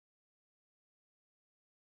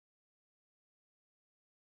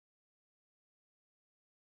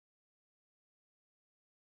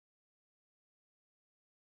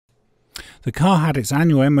The car had its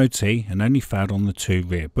annual MOT and only failed on the 2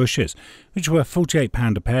 rear bushes, which were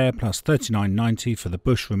 £48 a pair plus £39.90 for the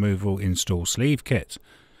bush removal install sleeve kit.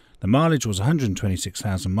 The mileage was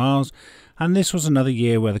 126,000 miles, and this was another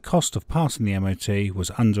year where the cost of passing the MOT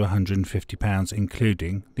was under £150,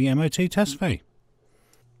 including the MOT test fee.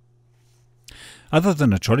 Other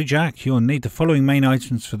than a trolley jack, you'll need the following main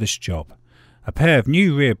items for this job: a pair of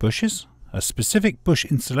new rear bushes, a specific bush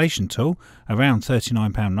installation tool, around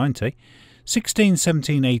 £39.90, 16,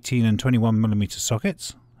 17, 18 and 21mm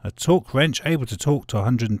sockets, a torque wrench able to torque to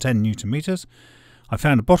 110 Nm. I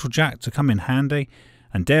found a bottle jack to come in handy,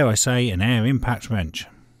 and dare I say, an air impact wrench.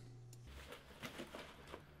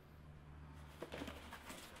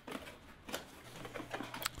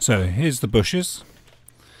 So here's the bushes,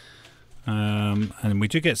 and we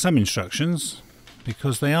do get some instructions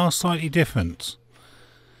because they are slightly different.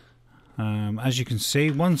 As you can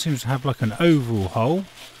see, one seems to have like an oval hole,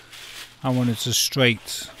 and one is a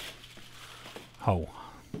straight hole.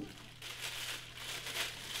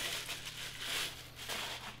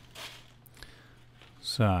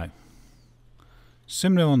 So,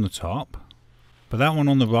 similar on the top, but that one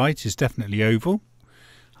on the right is definitely oval,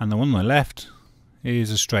 and the one on the left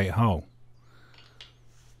is a straight hole.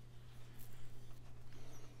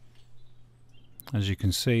 As you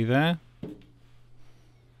can see there.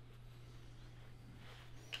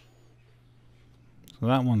 So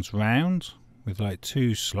that one's round with like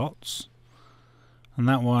 2 slots, and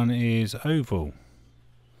that one is oval.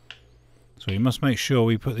 So we must make sure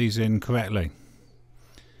we put these in correctly.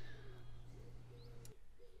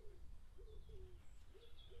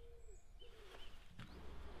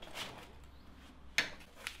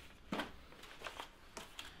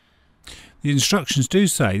 The instructions do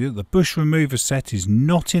say that the bush remover set is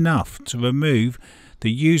not enough to remove the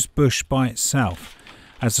used bush by itself,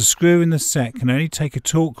 as the screw in the set can only take a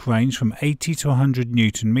torque range from 80 to 100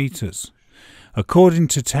 Nm. According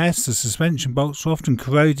to tests, the suspension bolts are often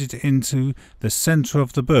corroded into the centre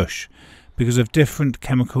of the bush because of different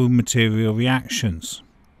chemical material reactions.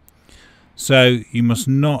 So you must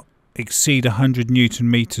not exceed 100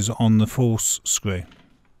 Nm on the force screw.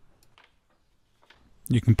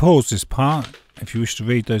 You can pause this part if you wish to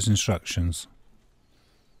read those instructions.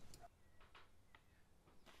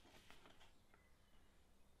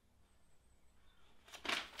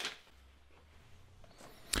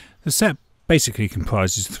 The set basically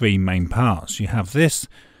comprises 3 main parts. You have this,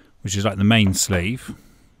 which is like the main sleeve.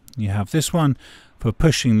 You have this one for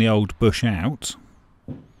pushing the old bush out.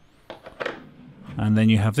 And then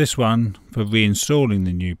you have this one for reinstalling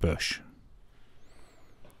the new bush.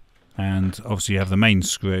 And obviously you have the main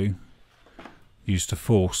screw used to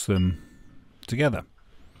force them together.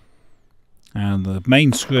 And the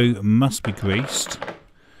main screw must be greased.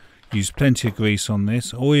 Use plenty of grease on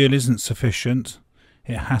this. Oil isn't sufficient.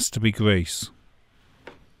 It has to be grease.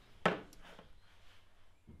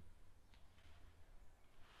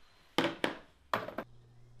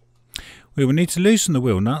 We will need to loosen the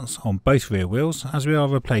wheel nuts on both rear wheels, as we are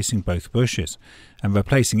replacing both bushes, and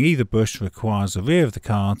replacing either bush requires the rear of the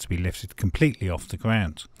car to be lifted completely off the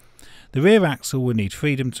ground. The rear axle will need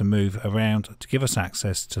freedom to move around to give us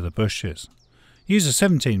access to the bushes. Use a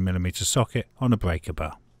 17mm socket on a breaker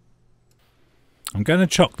bar. I'm going to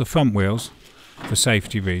chock the front wheels for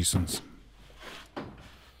safety reasons.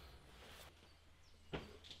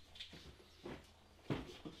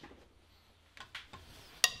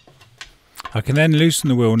 I can then loosen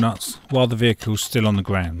the wheel nuts while the vehicle is still on the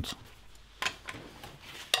ground.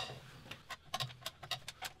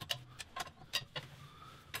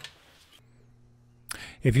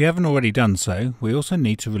 If you haven't already done so, we also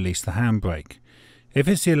need to release the handbrake. If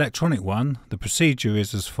it's the electronic one, the procedure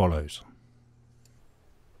is as follows.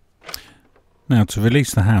 Now, to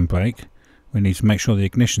release the handbrake, we need to make sure the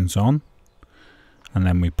ignition's on, and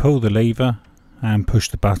then we pull the lever and push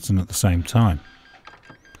the button at the same time.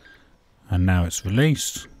 And now it's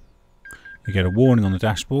released. You get a warning on the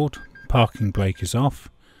dashboard, parking brake is off,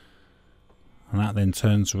 and that then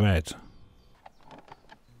turns red.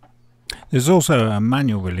 There's also a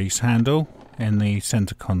manual release handle in the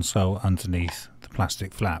centre console underneath the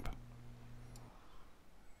plastic flap.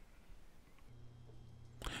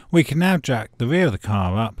 We can now jack the rear of the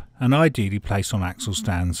car up and ideally place on axle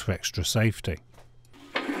stands for extra safety.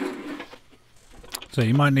 So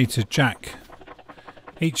you might need to jack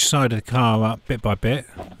each side of the car up bit by bit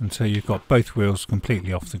until you've got both wheels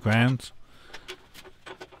completely off the ground,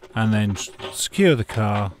 and then secure the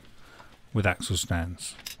car with axle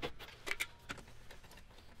stands.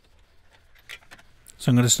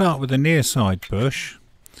 So I'm going to start with the near side bush.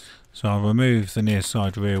 So I'll remove the near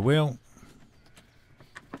side rear wheel.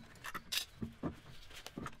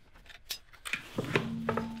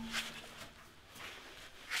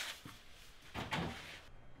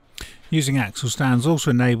 Using axle stands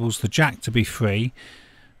also enables the jack to be free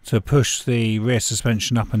to push the rear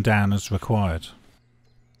suspension up and down as required.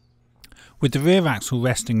 With the rear axle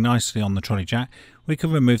resting nicely on the trolley jack, we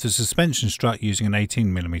can remove the suspension strut using an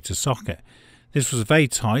 18mm socket. This was very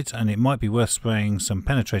tight and it might be worth spraying some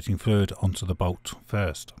penetrating fluid onto the bolt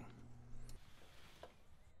first.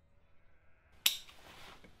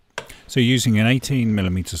 So using an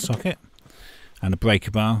 18mm socket and a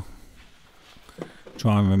breaker bar,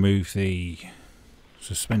 try and remove the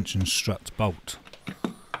suspension strut bolt.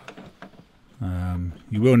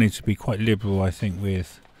 You will need to be quite liberal, I think,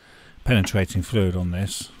 with penetrating fluid on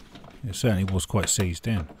this. It certainly was quite seized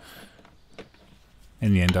in.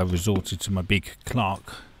 In the end I resorted to my big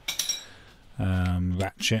Clark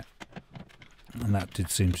ratchet, and that did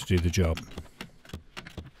seem to do the job.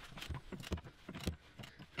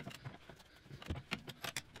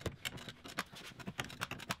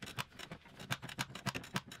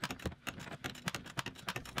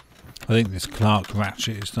 I think this Clark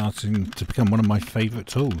ratchet is starting to become one of my favourite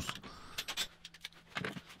tools.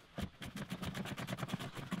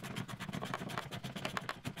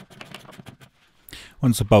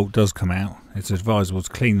 Once the bolt does come out, it's advisable to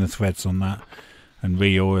clean the threads on that and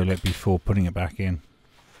re-oil it before putting it back in.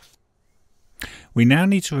 We now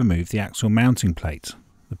need to remove the axle mounting plate.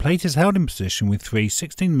 The plate is held in position with three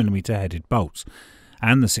 16mm headed bolts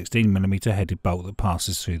and the 16mm headed bolt that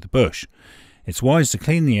passes through the bush. It's wise to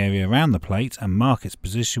clean the area around the plate and mark its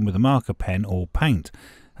position with a marker pen or paint,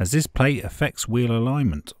 as this plate affects wheel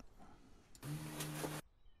alignment.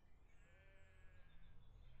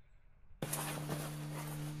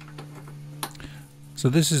 So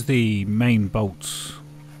this is the main bolt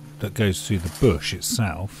that goes through the bush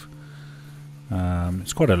itself.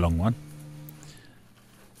 It's quite a long one.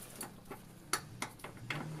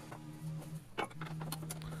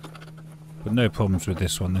 But no problems with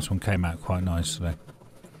this one. This one came out quite nicely.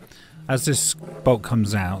 As this bolt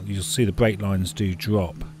comes out, you'll see the brake lines do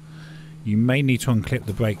drop. You may need to unclip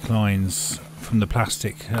the brake lines from the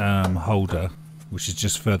plastic holder, which is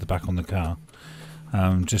just further back on the car,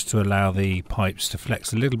 just to allow the pipes to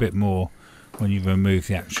flex a little bit more when you remove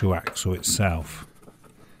the actual axle itself.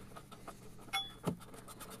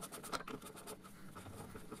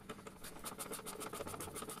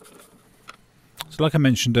 So like I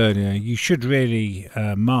mentioned earlier, you should really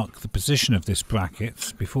mark the position of this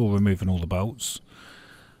bracket before removing all the bolts,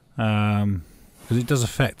 because it does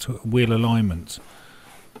affect wheel alignment.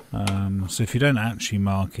 So if you don't actually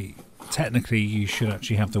mark it, technically you should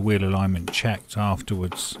actually have the wheel alignment checked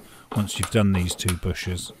afterwards once you've done these two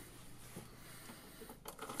bushes.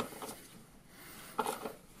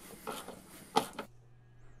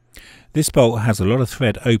 This bolt has a lot of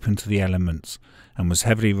thread open to the elements and was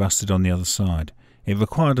heavily rusted on the other side. It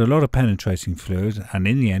required a lot of penetrating fluid, and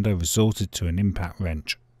in the end I resorted to an impact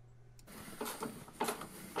wrench.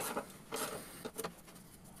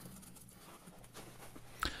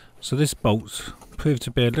 So this bolt proved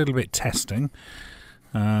to be a little bit testing.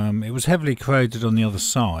 It was heavily corroded on the other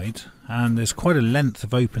side, and there's quite a length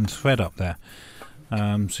of open thread up there.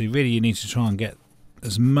 So you need to try and get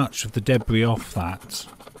as much of the debris off that,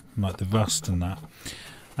 like the rust and that.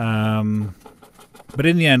 But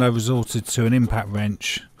in the end I resorted to an impact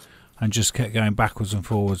wrench and just kept going backwards and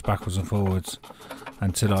forwards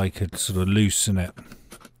until I could sort of loosen it.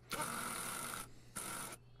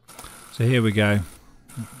 So here we go,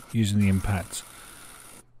 using the impact.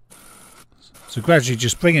 So gradually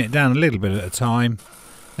just bringing it down a little bit at a time,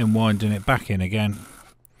 then winding it back in again,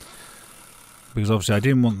 because obviously I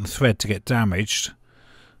didn't want the thread to get damaged,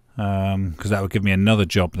 because that would give me another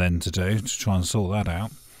job then to do, to try and sort that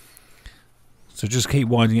out. So just keep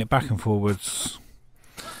winding it back and forwards,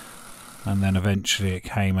 and then eventually it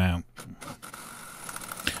came out.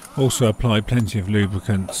 Also apply plenty of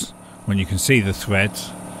lubricant when you can see the thread,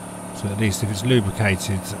 so at least if it's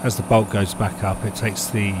lubricated, as the bolt goes back up it takes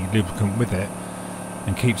the lubricant with it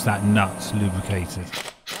and keeps that nut lubricated.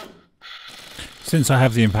 Since I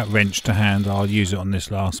have the impact wrench to hand, I'll use it on this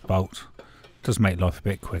last bolt. It does make life a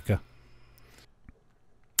bit quicker.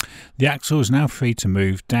 The axle is now free to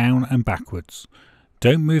move down and backwards.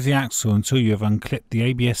 Don't move the axle until you have unclipped the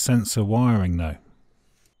ABS sensor wiring though.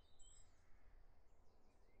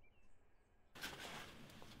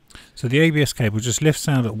 So the ABS cable just lifts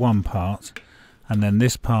out at one part, and then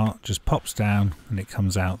this part just pops down and it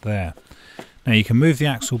comes out there. Now you can move the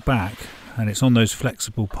axle back and it's on those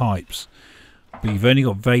flexible pipes, but you've only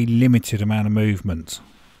got very limited amount of movement,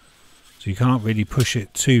 so you can't really push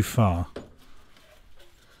it too far.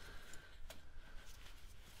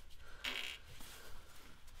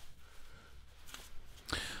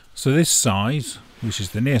 So this side, which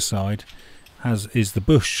is the near side, is the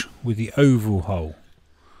bush with the oval hole,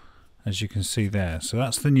 as you can see there. So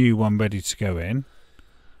that's the new one ready to go in.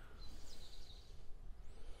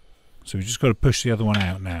 So we've just got to push the other one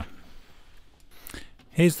out now.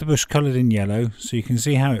 Here's the bush coloured in yellow, so you can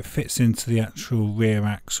see how it fits into the actual rear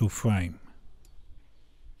axle frame.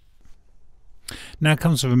 Now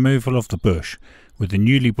comes the removal of the bush with the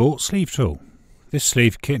newly bought sleeve tool. This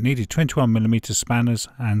sleeve kit needed 21mm spanners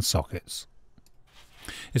and sockets.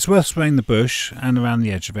 It's worth spraying the bush and around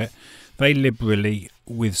the edge of it very liberally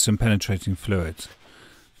with some penetrating fluid.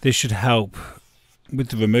 This should help with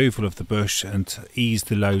the removal of the bush and to ease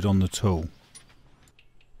the load on the tool.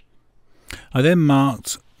 I then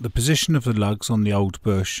marked the position of the lugs on the old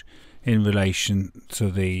bush in relation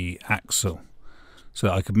to the axle, so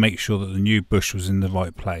that I could make sure that the new bush was in the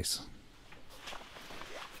right place.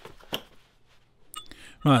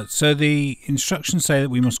 Right, so the instructions say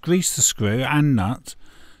that we must grease the screw and nut,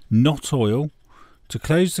 not oil, to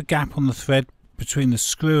close the gap on the thread between the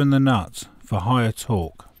screw and the nut for higher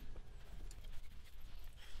torque.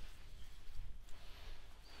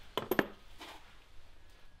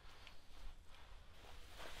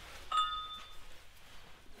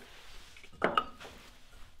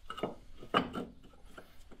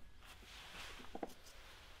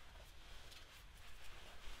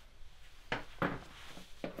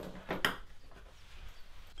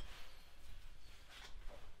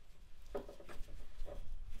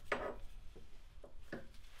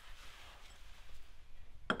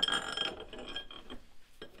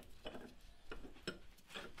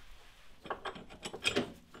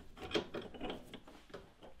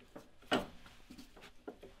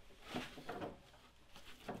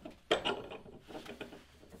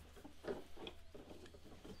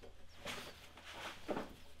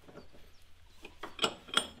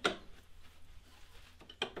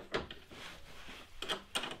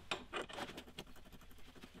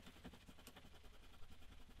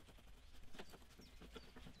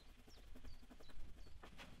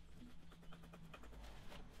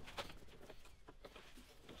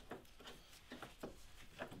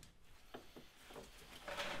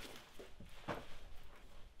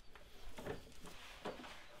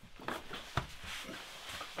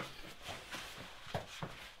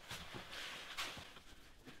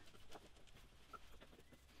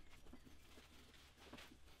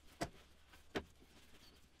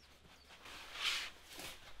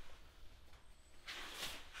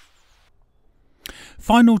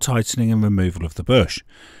 Final tightening and removal of the bush.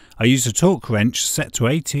 I used a torque wrench set to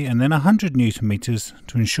 80 and then 100 Nm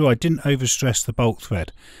to ensure I didn't overstress the bolt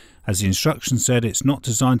thread, as the instructions said it's not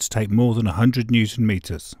designed to take more than 100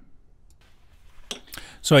 Nm.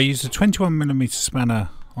 So I used a 21mm spanner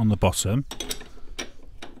on the bottom,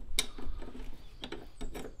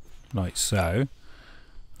 like so,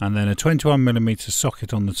 and then a 21mm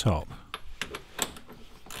socket on the top.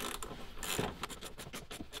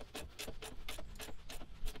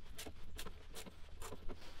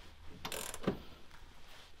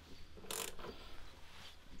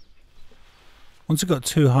 Once it got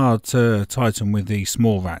too hard to tighten with the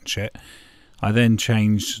small ratchet, I then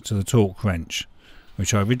changed to the torque wrench,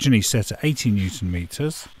 which I originally set at 80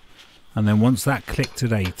 Nm, and then once that clicked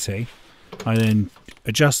at 80, I then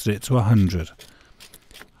adjusted it to 100,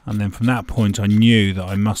 and then from that point I knew that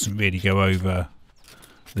I mustn't really go over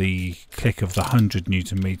the click of the 100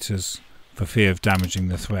 Nm for fear of damaging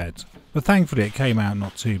the thread, but thankfully it came out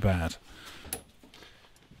not too bad.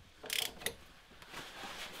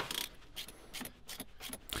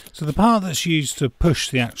 So the part that's used to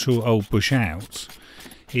push the actual old bush out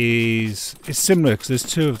is similar, because there's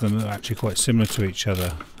two of them that are actually quite similar to each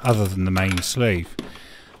other than the main sleeve.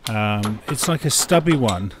 It's like a stubby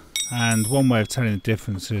one, and one way of telling the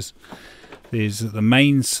difference is that the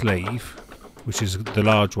main sleeve, which is the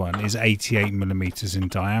large one, is 88mm in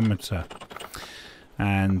diameter,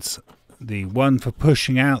 and the one for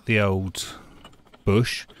pushing out the old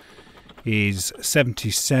bush is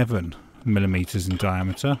 77mm in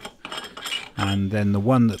diameter, and then the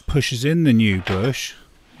one that pushes in the new bush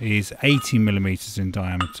is 80mm in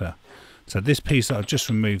diameter. So this piece that I've just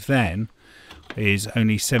removed then is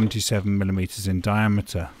only 77mm in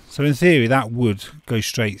diameter. So in theory that would go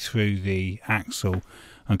straight through the axle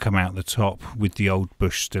and come out the top with the old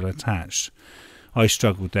bush still attached. I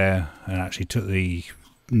struggled there and actually took the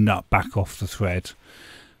nut back off the thread,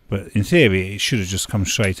 but in theory it should have just come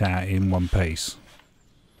straight out in one piece.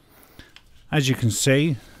 As you can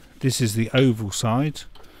see, this is the oval side,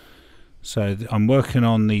 so I'm working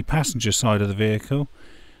on the passenger side of the vehicle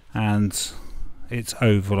and it's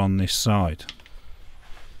oval on this side.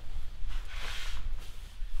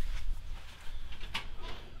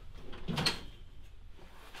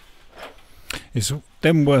 It's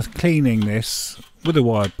then worth cleaning this with a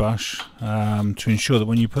wire brush to ensure that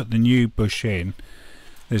when you put the new bush in,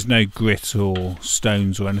 there's no grit or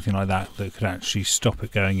stones or anything like that that could actually stop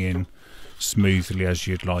it going in smoothly as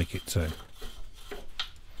you'd like it to.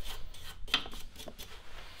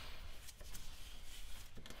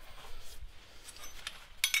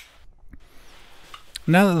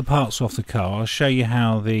 Now that the parts are off the car, I'll show you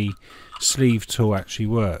how the sleeve tool actually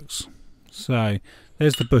works. So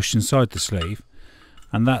there's the bush inside the sleeve,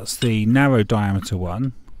 and that's the narrow diameter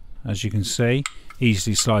one. As you can see,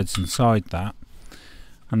 easily slides inside that,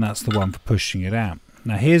 and that's the one for pushing it out.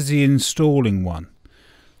 Now here's the installing one.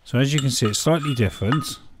 So as you can see, it's slightly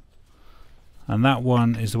different, and that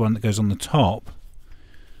one is the one that goes on the top,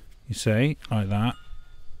 you see, like that,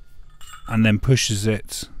 and then pushes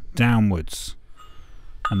it downwards,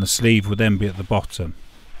 and the sleeve will then be at the bottom.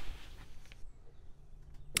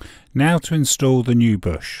 Now to install the new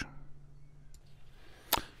bush.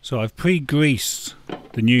 So I've pre-greased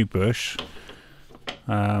the new bush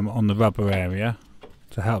on the rubber area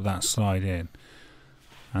to help that slide in,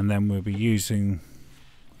 and then we'll be using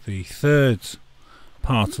the third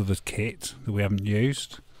part of the kit that we haven't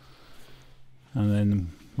used, and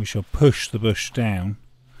then we shall push the bush down,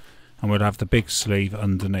 and we'll have the big sleeve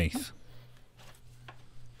underneath.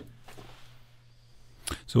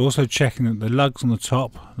 So also checking that the lugs on the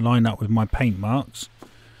top line up with my paint marks,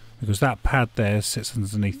 because that pad there sits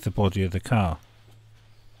underneath the body of the car.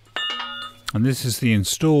 And this is the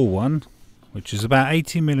install one, which is about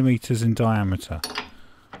 80mm in diameter,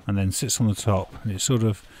 and then sits on the top, and it sort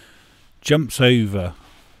of jumps over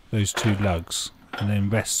those two lugs and then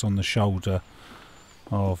rests on the shoulder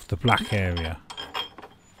of the black area.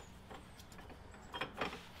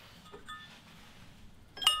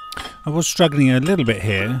 I was struggling a little bit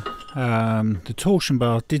here. The torsion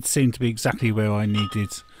bar did seem to be exactly where I needed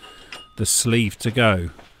the sleeve to go.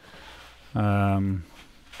 So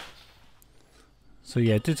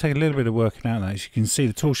yeah, it did take a little bit of working out that. As you can see,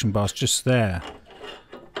 the torsion bar's just there,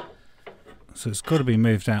 so it's got to be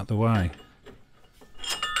moved out the way.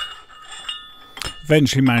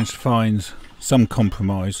 Eventually managed to find some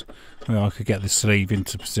compromise where I could get the sleeve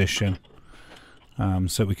into position,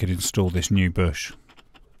 so we could install this new bush.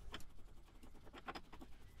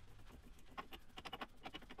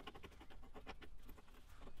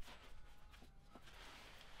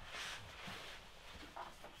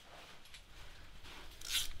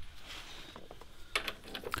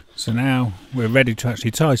 So now we're ready to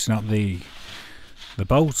actually tighten up the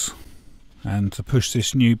bolts and to push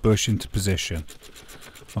this new bush into position.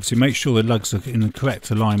 Obviously make sure the lugs are in the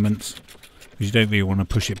correct alignment, because you don't really want to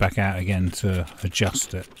push it back out again to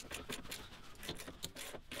adjust it.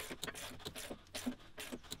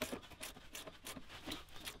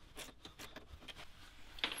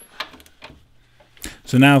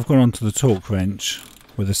 So now I've gone onto the torque wrench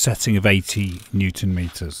with a setting of 80 Newton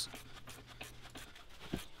meters.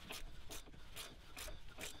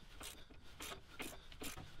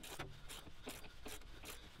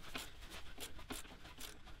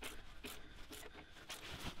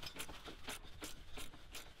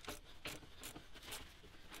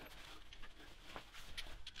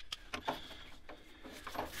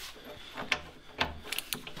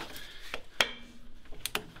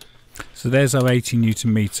 So there's our 80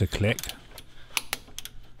 Newton meter click.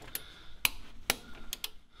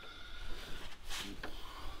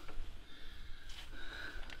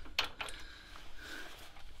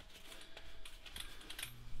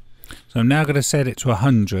 So I'm now going to set it to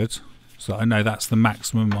 100, so I know that's the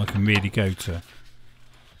maximum I can really go to.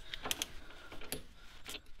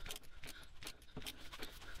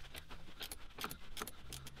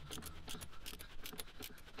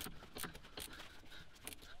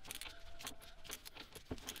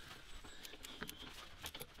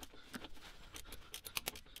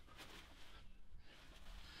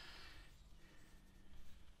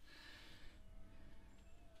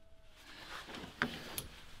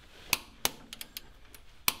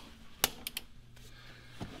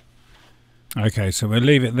 Okay, so we'll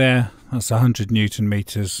leave it there. That's 100 Newton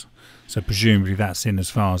meters, so presumably that's in as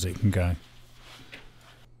far as it can go.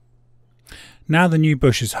 Now the new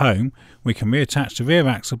bush is home, we can reattach the rear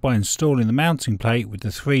axle by installing the mounting plate with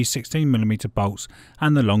the three 16mm bolts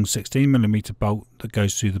and the long 16mm bolt that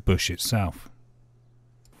goes through the bush itself.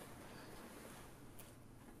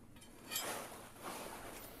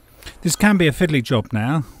 This can be a fiddly job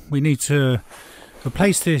now. We need to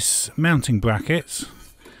replace this mounting bracket,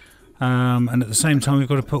 and at the same time we've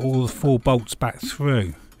got to put all the four bolts back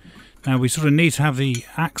through. Now we sort of need to have the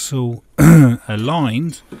axle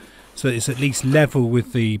aligned so that it's at least level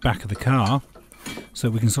with the back of the car, so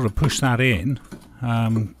we can sort of push that in,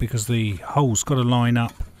 because the hole's got to line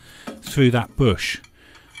up through that bush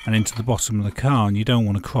and into the bottom of the car, and you don't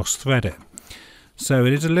want to cross thread it. So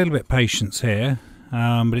it is a little bit patience here,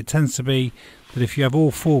 but it tends to be that if you have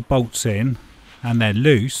all 4 bolts in and they're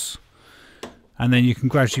loose, and then you can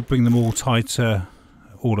gradually bring them all tighter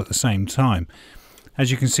all at the same time. As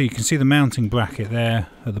you can see the mounting bracket there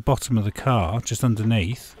at the bottom of the car, just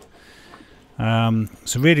underneath.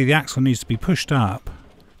 So really the axle needs to be pushed up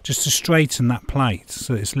just to straighten that plate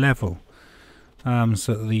so that it's level,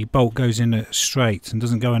 so that the bolt goes in straight and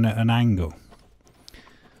doesn't go in at an angle.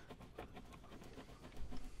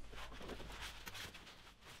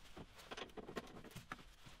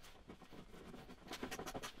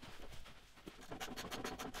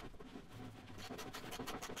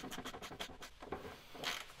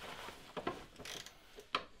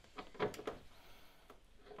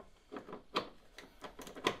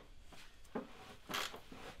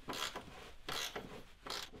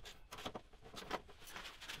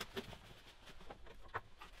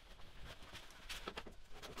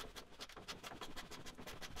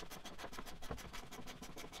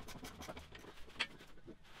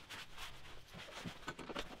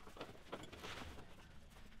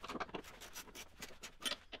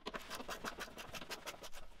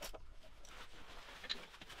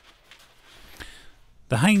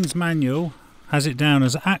 The Haynes manual has it down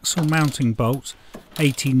as axle mounting bolt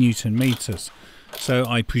 80 Newton meters, so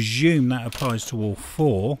I presume that applies to all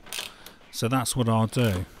 4, so that's what I'll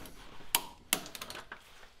do.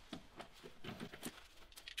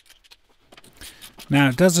 Now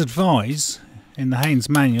it does advise in the Haynes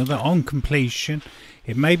manual that on completion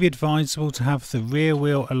it may be advisable to have the rear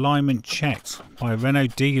wheel alignment checked by a Renault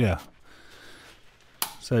dealer,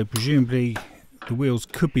 so presumably the wheels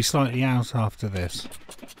could be slightly out after this.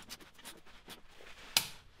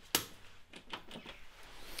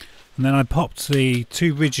 And then I popped the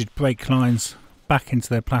 2 rigid brake lines back into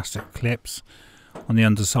their plastic clips on the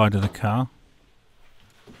underside of the car,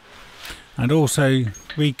 and also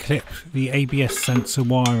re-clipped the ABS sensor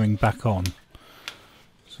wiring back on.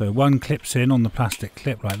 So one clips in on the plastic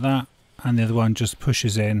clip like that, and the other one just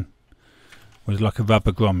pushes in with like a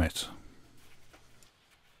rubber grommet.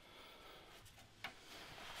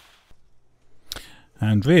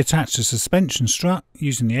 And reattach the suspension strut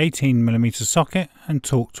using the 18mm socket and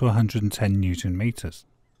torque to 110 Newton meters.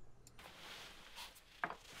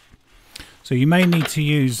 So you may need to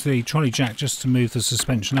use the trolley jack just to move the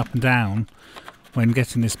suspension up and down when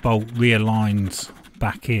getting this bolt realigned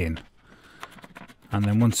back in. And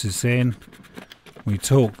then once it's in, we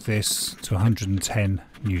torque this to 110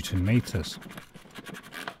 Newton meters.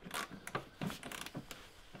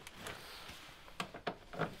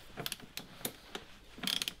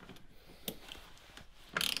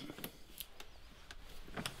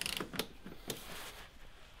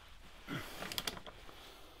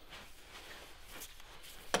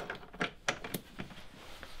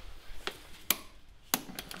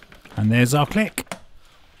 And there's our click.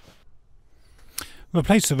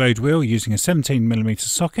 Replace the road wheel using a 17mm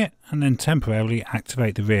socket and then temporarily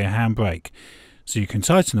activate the rear handbrake so you can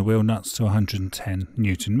tighten the wheel nuts to 110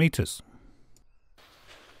 Newton meters.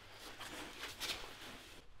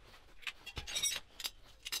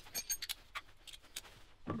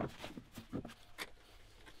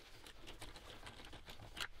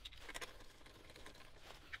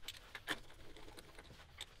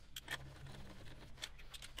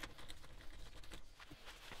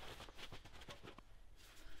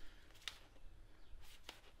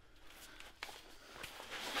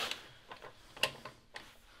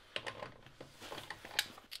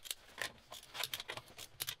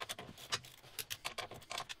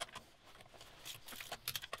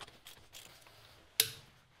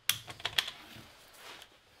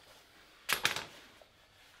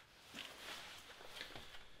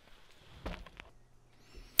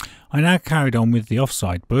 I now carried on with the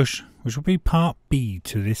offside bush, which will be part B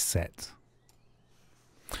to this set.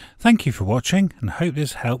 Thank you for watching and hope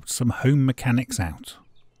this helped some home mechanics out.